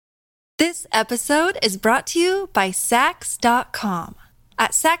This episode is brought to you by Sax.com.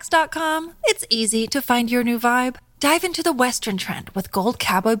 At Sax.com, it's easy to find your new vibe. Dive into the Western trend with gold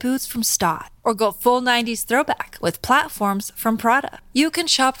cowboy boots from Stott, or go full 90s throwback with platforms from Prada. You can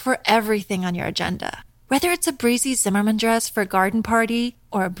shop for everything on your agenda, whether it's a breezy Zimmermann dress for a garden party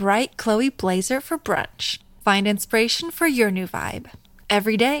or a bright Chloe blazer for brunch. Find inspiration for your new vibe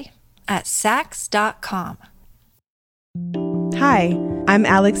every day at Sax.com. Hi, I'm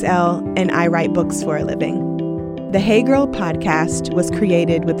Alex Elle, and I write books for a living. The Hey Girl podcast was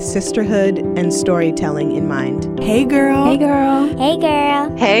created with sisterhood and storytelling in mind. Hey girl. Hey girl. Hey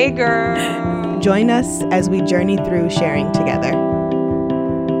girl. Hey girl. Join us as we journey through sharing together.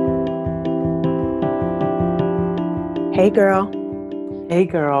 Hey girl. Hey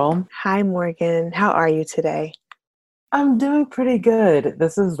girl. Hi Morgan. How are you today? I'm doing pretty good.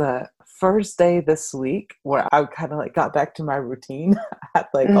 This is the first day this week where I kind of like got back to my routine. I had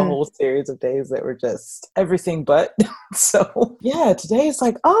like a whole series of days that were just everything but. So yeah, today is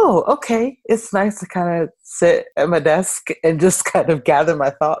like, oh, okay. It's nice to kind of sit at my desk and just kind of gather my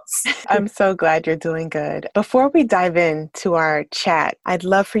thoughts. I'm so glad you're doing good. Before we dive into our chat, I'd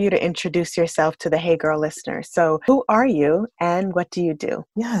love for you to introduce yourself to the Hey Girl listeners. So who are you and what do you do?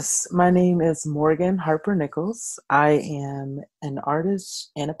 Yes, my name is Morgan Harper Nichols. I am an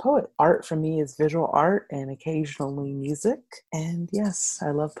artist and a poet. Art for me is visual art and occasionally music. And yes,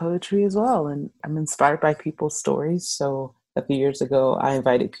 I love poetry as well. And I'm inspired by people's stories. So a few years ago, I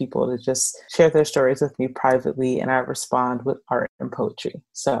invited people to just share their stories with me privately, and I respond with art and poetry.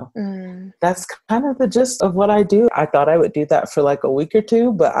 So that's kind of the gist of what I do. I thought I would do that for like a week or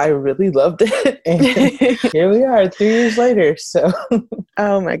two, but I really loved it. And here we are 3 years later. So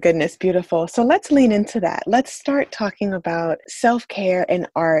oh my goodness, beautiful. So let's lean into that. Let's start talking about self-care and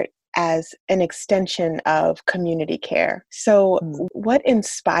art as an extension of community care. So what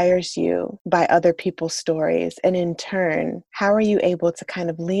inspires you by other people's stories? And in turn, how are you able to kind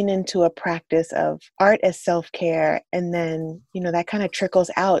of lean into a practice of art as self-care? And then, that kind of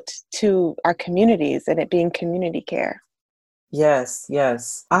trickles out to our communities and it being community care. Yes.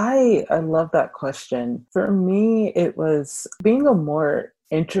 I love that question. For me, it was being a more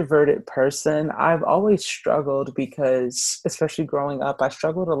introverted person. I've always struggled because, especially growing up, I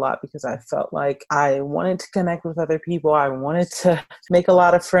struggled a lot because I felt like I wanted to connect with other people. I wanted to make a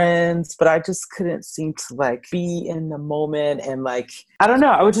lot of friends, but I just couldn't seem to like be in the moment. And like, I don't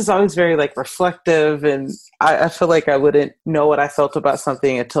know, I was just always very like reflective, and I feel like I wouldn't know what I felt about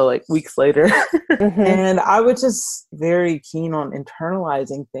something until like weeks later. And I was just very keen on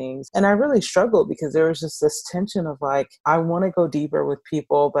internalizing things. And I really struggled because there was just this tension of like, I want to go deeper with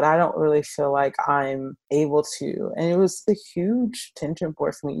people, but I don't really feel like I'm able to. And it was a huge tension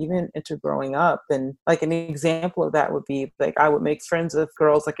point for me, even into growing up. And like an example of that would be like, I would make friends with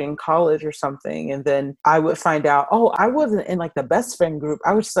girls like in college or something. And then I would find out, oh, I wasn't in like the best friend group.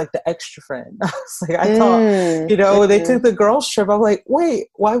 I was just like the extra friend. I was like, I thought, when they took the girls trip, I'm like, wait,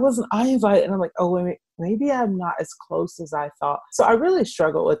 why wasn't I invited? And I'm like, oh, wait, maybe I'm not as close as I thought. So I really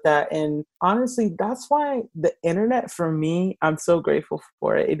struggle with that. And honestly, that's why the internet for me, I'm so grateful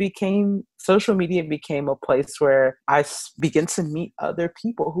for it. Social media became a place where I began to meet other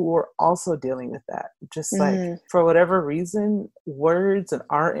people who were also dealing with that. Just like for whatever reason, words and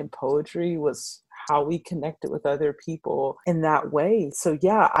art and poetry was how we connected with other people in that way. So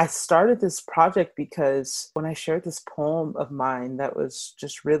yeah, I started this project because when I shared this poem of mine that was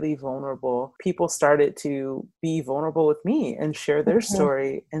just really vulnerable, people started to be vulnerable with me and share their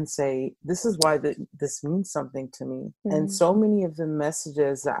story and say, this is why this means something to me. And so many of the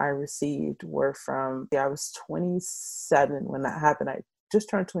messages that I received were from, I was 27 when that happened. I just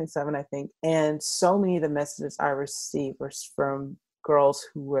turned 27, I think. And so many of the messages I received were from girls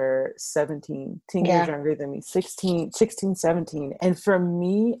who were 17, 10 years younger than me, 16, 17. And for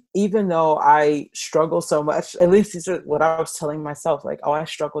me, even though I struggle so much, at least these are what I was telling myself, like, oh, I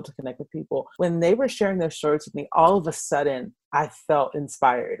struggle to connect with people. When they were sharing their stories with me, all of a sudden, I felt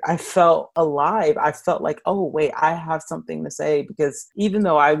inspired. I felt alive. I felt like, oh, wait, I have something to say, because even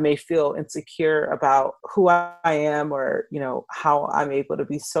though I may feel insecure about who I am or, how I'm able to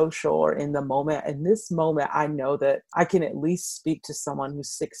be social or in the moment, in this moment, I know that I can at least speak to someone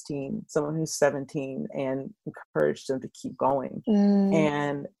who's 16, someone who's 17 and encourage them to keep going.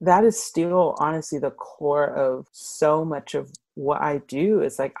 And that is still honestly the core of so much of what I do.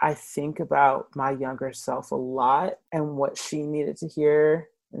 Is like, I think about my younger self a lot and what she needed to hear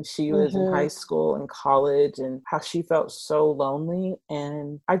and she was in high Mm-hmm. school and college, and how she felt so lonely.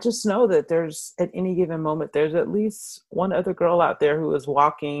 And I just know that there's, at any given moment, there's at least one other girl out there who is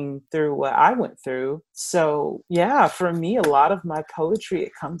walking through what I went through. So yeah, for me, a lot of my poetry,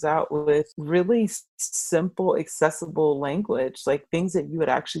 it comes out with really simple, accessible language, like things that you would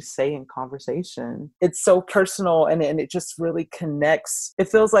actually say in conversation. It's so personal, and it just really connects. It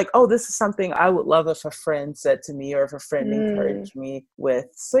feels like, oh, this is something I would love if a friend said to me, or if a friend Mm. encouraged me with.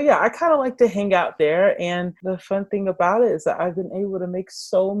 So yeah, I kind of like to hang out there. And the fun thing about it is that I've been able to make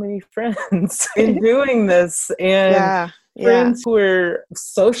so many friends in doing this. And Yeah. Yeah. friends who are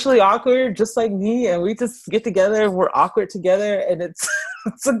socially awkward, just like me, and we just get together and we're awkward together, and it's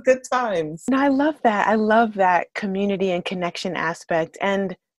it's a good times. And I love that. I love that community and connection aspect.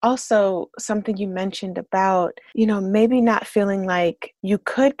 And also something you mentioned about, maybe not feeling like you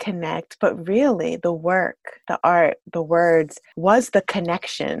could connect, but really the work, the art, the words was the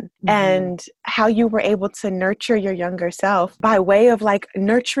connection, and how you were able to nurture your younger self by way of like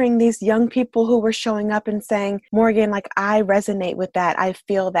nurturing these young people who were showing up and saying, Morgan, like, I resonate with that. I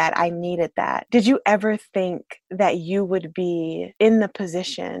feel that. I needed that. Did you ever think that you would be in the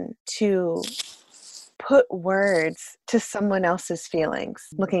position to put words to someone else's feelings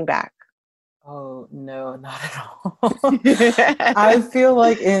looking back? Oh, no, not at all. I feel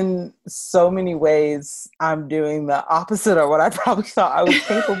like in so many ways, I'm doing the opposite of what I probably thought I was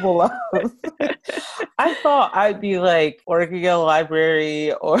capable of. I thought I'd be like working in a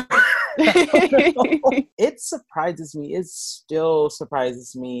library, or it surprises me. It still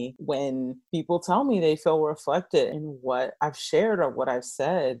surprises me when people tell me they feel reflected in what I've shared or what I've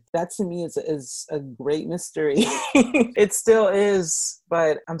said. That to me is a great mystery. It still is,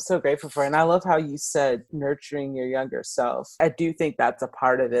 but I'm so grateful for it. And I love how you said nurturing your younger self. I do think that's a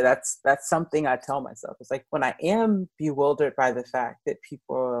part of it. That's something I tell myself. It's like when I am bewildered by the fact that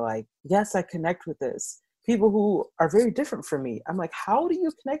people are like, yes, I connect with this. People who are very different from me. I'm like, how do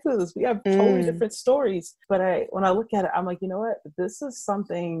you connect with us? We have totally different stories. But when I look at it, I'm like, you know what? This is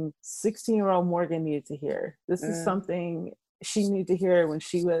something 16-year-old Morgan needed to hear. This is something she needed to hear when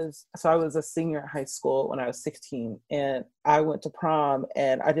I was a senior in high school when I was 16, and I went to prom,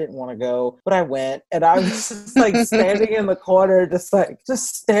 and I didn't want to go, but I went, and I was just like standing in the corner,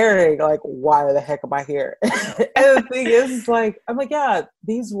 just staring, like, why the heck am I here? And the thing is, like, I'm like, yeah,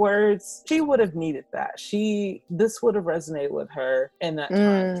 these words, she would have needed that. This would have resonated with her in that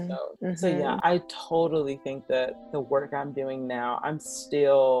time. So yeah, I totally think that the work I'm doing now,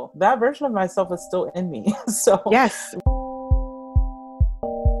 that version of myself is still in me. So Yes.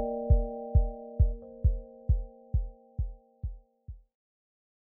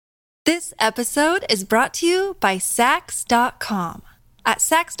 This episode is brought to you by Sax.com. At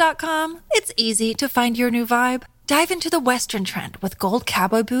Sax.com, it's easy to find your new vibe. Dive into the Western trend with gold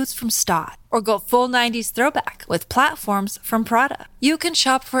cowboy boots from Stott, or go full 90s throwback with platforms from Prada. You can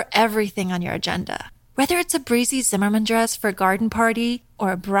shop for everything on your agenda, whether it's a breezy Zimmermann dress for a garden party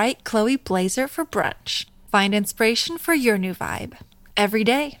or a bright Chloe blazer for brunch. Find inspiration for your new vibe every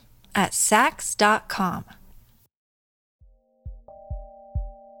day at Sax.com.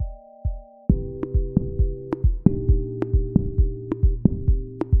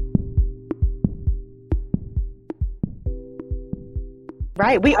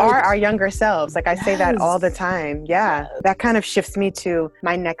 Right. We are our younger selves. Like I say that all the Yes. time. Yeah. That kind of shifts me to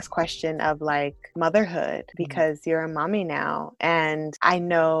my next question of like motherhood, because you're a mommy now. And I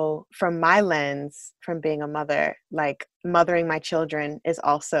know from my lens, from being a mother, like mothering my children is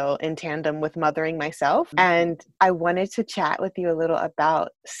also in tandem with mothering myself. And I wanted to chat with you a little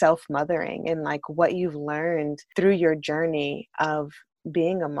about self-mothering and like what you've learned through your journey of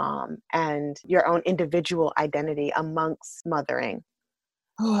being a mom and your own individual identity amongst mothering.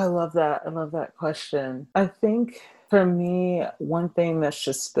 Oh, I love that. I love that question. I think for me, one thing that's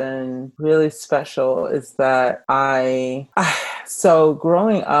just been really special is that so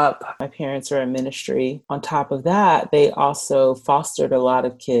growing up, my parents are in ministry. On top of that, they also fostered a lot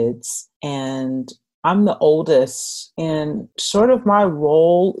of kids. And I'm the oldest, and sort of my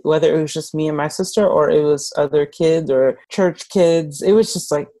role, whether it was just me and my sister or it was other kids or church kids, it was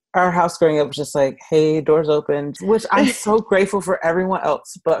just like, our house growing up was just like, hey, doors open, which I'm so grateful for everyone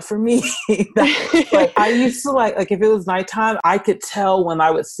else. But for me, like I used to like if it was nighttime, I could tell when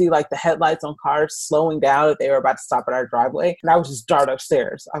I would see like the headlights on cars slowing down that they were about to stop at our driveway. And I would just dart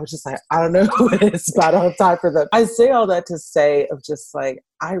upstairs. I was just like, I don't know who it is, but I don't have time for them. I say all that to say of just like,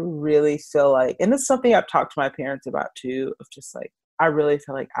 I really feel like, and it's something I've talked to my parents about too, of just like, I really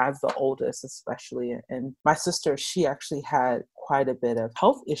feel like as the oldest, especially, and my sister, she actually had quite a bit of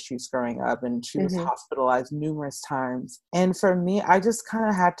health issues growing up, and she was Mm-hmm. hospitalized numerous times. And for me, I just kind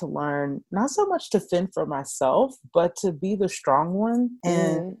of had to learn not so much to fend for myself, but to be the strong one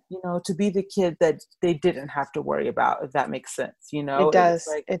and, Mm. to be the kid that they didn't have to worry about, if that makes sense. It It was does.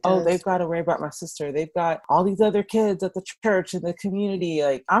 like, It oh, does. they've got to worry about my sister. They've got all these other kids at the church and the community.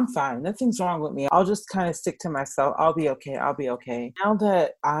 Like, I'm fine. Nothing's wrong with me. I'll just kind of stick to myself. I'll be okay. I'll be okay. Now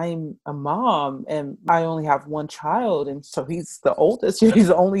that I'm a mom and I only have one child, and so he's the oldest, he's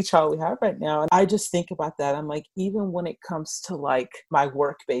the only child we have right now. And I just think about that. I'm like, even when it comes to like my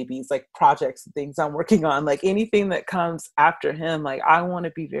work babies, like projects and things I'm working on, like anything that comes after him, like I want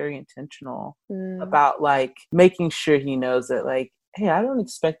to be very intentional about like making sure he knows that like, hey, I don't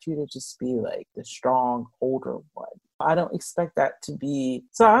expect you to just be like the strong older one. I don't expect that to be.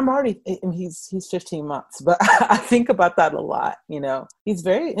 So I'm already, and he's 15 months, but I think about that a lot. He's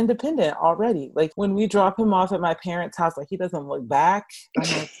very independent already. Like when we drop him off at my parents' house, like he doesn't look back.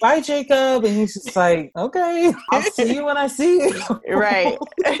 I'm like, bye, Jacob. And he's just like, okay, I'll see you when I see you. Right.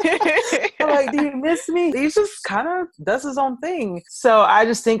 I'm like, do you miss me? He just kind of does his own thing. So I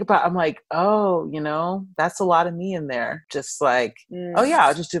just think about, I'm like, oh, that's a lot of me in there. Just like, oh yeah,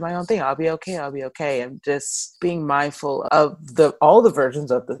 I'll just do my own thing. I'll be okay. I'll be okay. And just being mindful of all the versions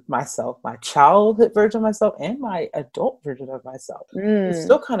of myself, my childhood version of myself and my adult version of myself. It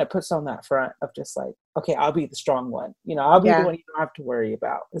still kind of puts on that front of just like, okay, I'll be the strong one. I'll be the one you don't have to worry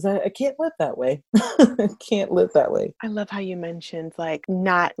about. Because I can't live that way. I can't live that way. I love how you mentioned like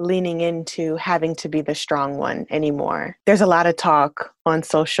not leaning into having to be the strong one anymore. There's a lot of talk on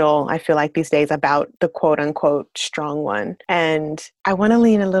social, I feel like these days, about the quote unquote strong one. And I want to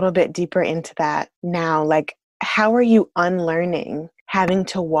lean a little bit deeper into that now. Like, how are you unlearning having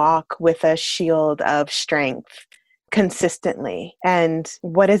to walk with a shield of strength consistently? And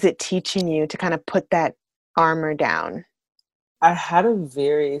what is it teaching you to kind of put that armor down? I had a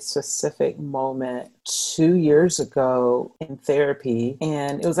very specific moment 2 years ago in therapy,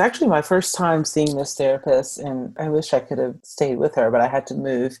 and it was actually my first time seeing this therapist, and I wish I could have stayed with her, but I had to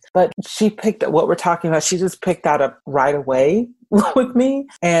move. But she picked up what we're talking about. She just picked that up right away with me.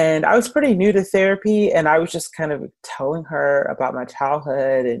 And I was pretty new to therapy, and I was just kind of telling her about my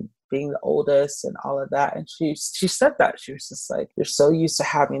childhood and being the oldest and all of that. And she said that. She was just like, you're so used to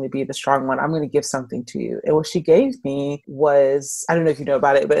having to be the strong one. I'm going to give something to you. And what she gave me was, I don't know if you know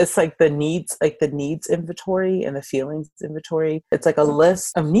about it, but it's like the needs inventory and the feelings inventory. It's like a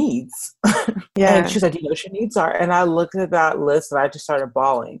list of needs. Yeah. And she's like, do you know what your needs are? And I looked at that list and I just started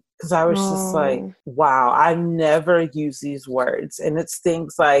bawling. Because I was just like, wow, I never use these words. And it's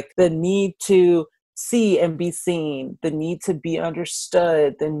things like the need to see and be seen, the need to be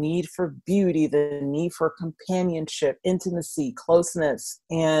understood, the need for beauty, the need for companionship, intimacy, closeness.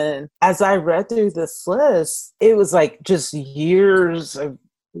 And as I read through this list, it was like just years of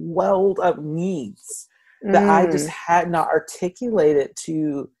welled up needs that I just had not articulated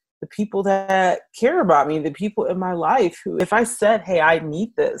to the people that care about me, the people in my life who, if I said, hey, I need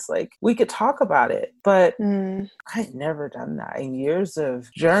this, like we could talk about it. But I had never done that in years of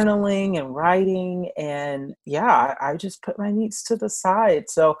journaling and writing. And yeah, I just put my needs to the side.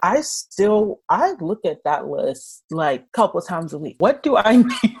 So I look at that list like a couple of times a week. What do I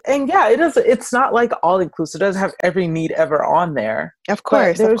need? And yeah, it's not like all inclusive. It doesn't have every need ever on there. Of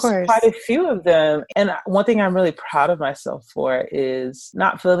course, but there's of course. quite a few of them. And one thing I'm really proud of myself for is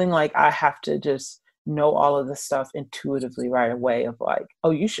not feeling like I have to just know all of this stuff intuitively right away of like,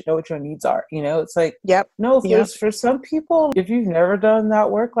 oh, you should know what your needs are. It's like, no, for some people, if you've never done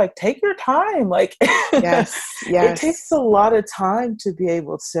that work, like take your time. Like, yes. It takes a lot of time to be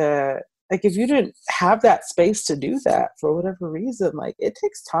able to, like, if you didn't have that space to do that for whatever reason, like it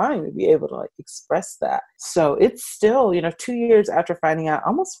takes time to be able to like express that. So it's still, 2 years after finding out,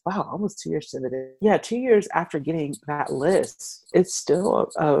 almost 2 years to the day. Yeah, 2 years after getting that list, it's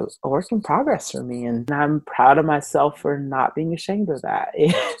still a work in progress for me. And I'm proud of myself for not being ashamed of that.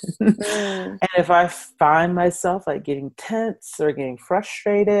 And if I find myself like getting tense or getting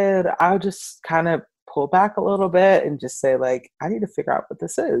frustrated, I'll just kind of pull back a little bit and just say like, I need to figure out what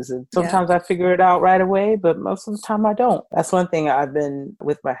this is. And sometimes I figure it out right away, but most of the time I don't. That's one thing I've been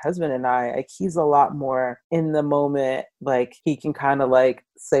with my husband and I, like he's a lot more in the moment. Like he can kind of like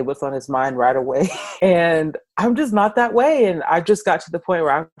say what's on his mind right away. And I'm just not that way. And I just got to the point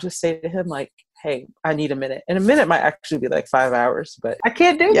where I just say to him like, hey, I need a minute. And a minute might actually be like 5 hours, but I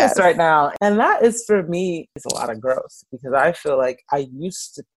can't do Yes. this right now. And that is, for me, is a lot of growth, because I feel like I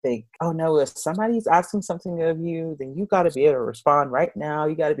used to think, oh no, if somebody's asking something of you, then you got to be able to respond right now.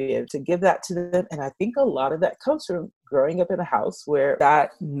 You got to be able to give that to them. And I think a lot of that comes from growing up in a house where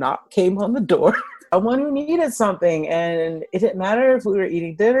that knock came on the door. Someone who needed something, and it didn't matter if we were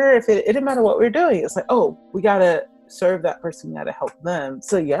eating dinner, if it didn't matter what we were doing. It's like, oh, we got to serve that person, we got to help them.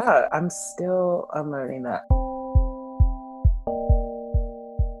 So yeah, I'm learning that.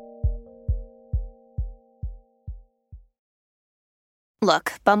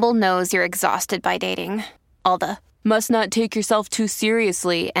 Look, Bumble knows you're exhausted by dating. All the must not take yourself too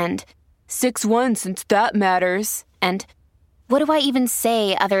seriously and 6'1" since that matters. And what do I even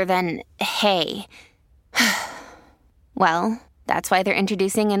say other than hey? Well, that's why they're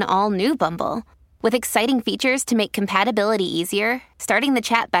introducing an all-new Bumble with exciting features to make compatibility easier, starting the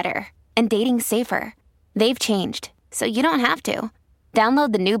chat better, and dating safer. They've changed, so you don't have to.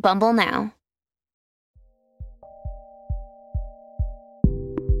 Download the new Bumble now.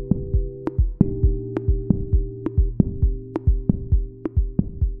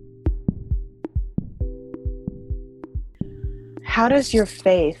 How does your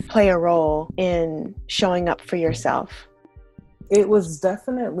faith play a role in showing up for yourself? It was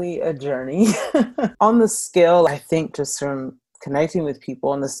definitely a journey. On the scale, I think, just from connecting with people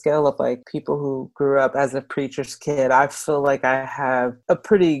on the scale of like people who grew up as a preacher's kid, I feel like I have a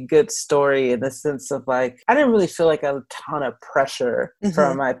pretty good story in the sense of like, I didn't really feel like a ton of pressure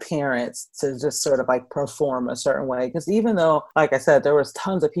from my parents to just sort of like perform a certain way. Because even though, like I said, there was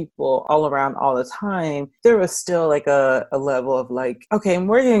tons of people all around all the time, there was still like a level of like, okay,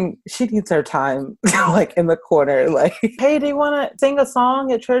 Morgan, she needs her time like in the corner, like, hey, do you want to sing a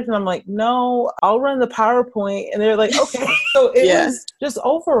song at church? And I'm like, no, I'll run the PowerPoint. And they're like, okay. So it was just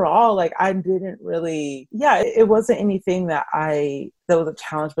overall, like, I didn't really, it wasn't anything that was a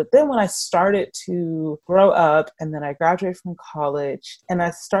challenge. But then when I started to grow up and then I graduated from college and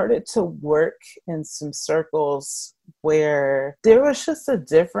I started to work in some circles where there was just a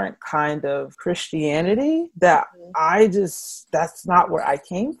different kind of Christianity that that's not where I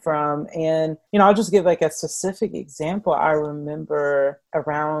came from. And, I'll just give like a specific example. I remember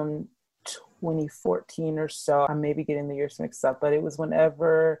around 2014 or so, I may be getting the years mixed up, but it was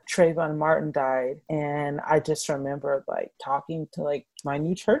whenever Trayvon Martin died. And I just remember like talking to like my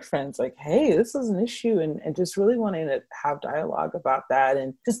new church friends, like, hey, this is an issue, and just really wanting to have dialogue about that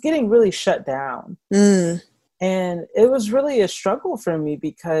and just getting really shut down. And it was really a struggle for me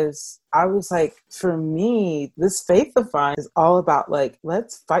because I was like, for me, this faith-a-thon is all about like,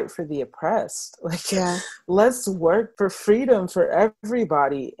 let's fight for the oppressed. Like, let's work for freedom for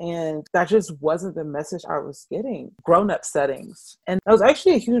everybody. And that just wasn't the message I was getting. Grown-up settings. And that was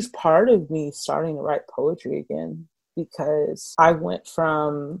actually a huge part of me starting to write poetry again, because I went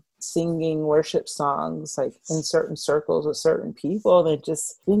from singing worship songs like in certain circles with certain people and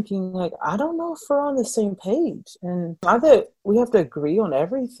just thinking like, I don't know if we're on the same page. And not that we have to agree on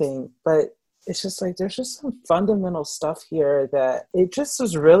everything, but it's just like, there's just some fundamental stuff here that it just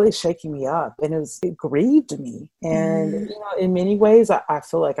was really shaking me up, and it grieved me. And, in many ways, I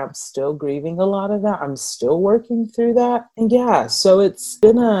feel like I'm still grieving a lot of that. I'm still working through that. And so it's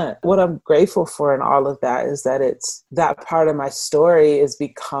been what I'm grateful for in all of that is that it's that part of my story has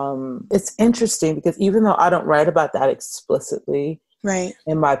become, it's interesting because even though I don't write about that explicitly, right.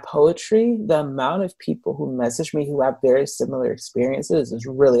 In my poetry, the amount of people who message me who have very similar experiences is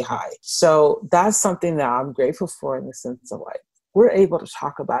really high. So that's something that I'm grateful for, in the sense of like, we're able to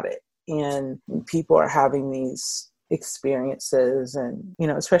talk about it, and people are having these experiences. And,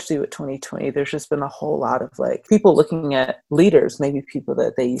 especially with 2020, there's just been a whole lot of like people looking at leaders, maybe people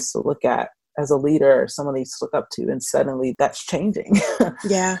that they used to look at as a leader or someone they used to look up to, and suddenly that's changing.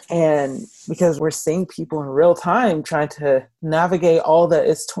 And because we're seeing people in real time trying to navigate all that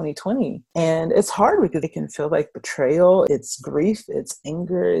is 2020. And it's hard because it can feel like betrayal, it's grief, it's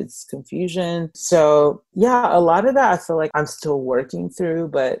anger, it's confusion. So a lot of that I feel like I'm still working through,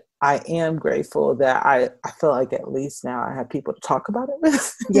 but I am grateful that I feel like at least now I have people to talk about it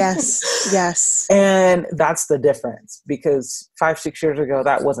with. Yes. And that's the difference, because 5-6 years ago,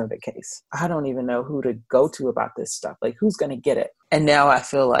 that wasn't the case. I don't even know who to go to about this stuff. Like, who's going to get it? And now I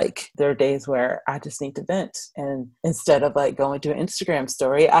feel like there are days where I just need to vent. And instead of like going to an Instagram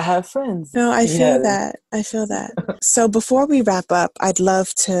story, I have friends. No, I feel that. I feel that. So before we wrap up, I'd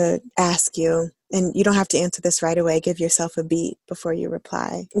love to ask you, and you don't have to answer this right away, give yourself a beat before you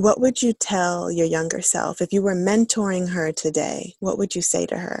reply. What would you tell your younger self if you were mentoring her today? What would you say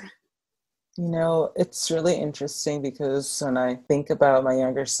to her? It's really interesting because when I think about my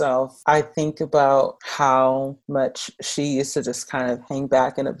younger self, I think about how much she used to just kind of hang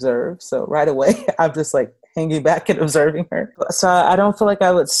back and observe. So right away, I'm just like hanging back and observing her. So I don't feel like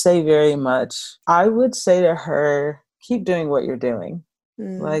I would say very much. I would say to her, keep doing what you're doing.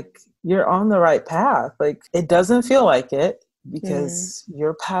 Like, you're on the right path. Like, it doesn't feel like it, because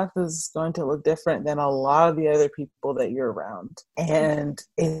your path is going to look different than a lot of the other people that you're around. And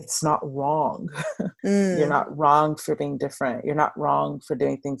it's not wrong. You're not wrong for being different. You're not wrong for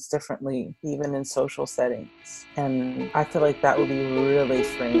doing things differently, even in social settings. And I feel like that would be really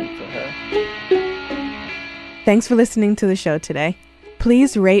freeing for her. Thanks for listening to the show today.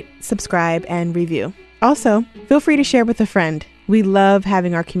 Please rate, subscribe, and review. Also, feel free to share with a friend. We love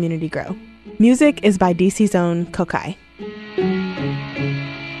having our community grow. Music is by DC's own Kokai.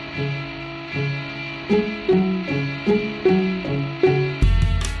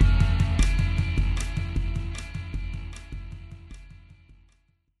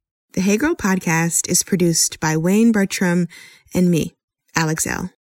 The Hey Girl podcast is produced by Wayne Bertram and me, Alex Elle.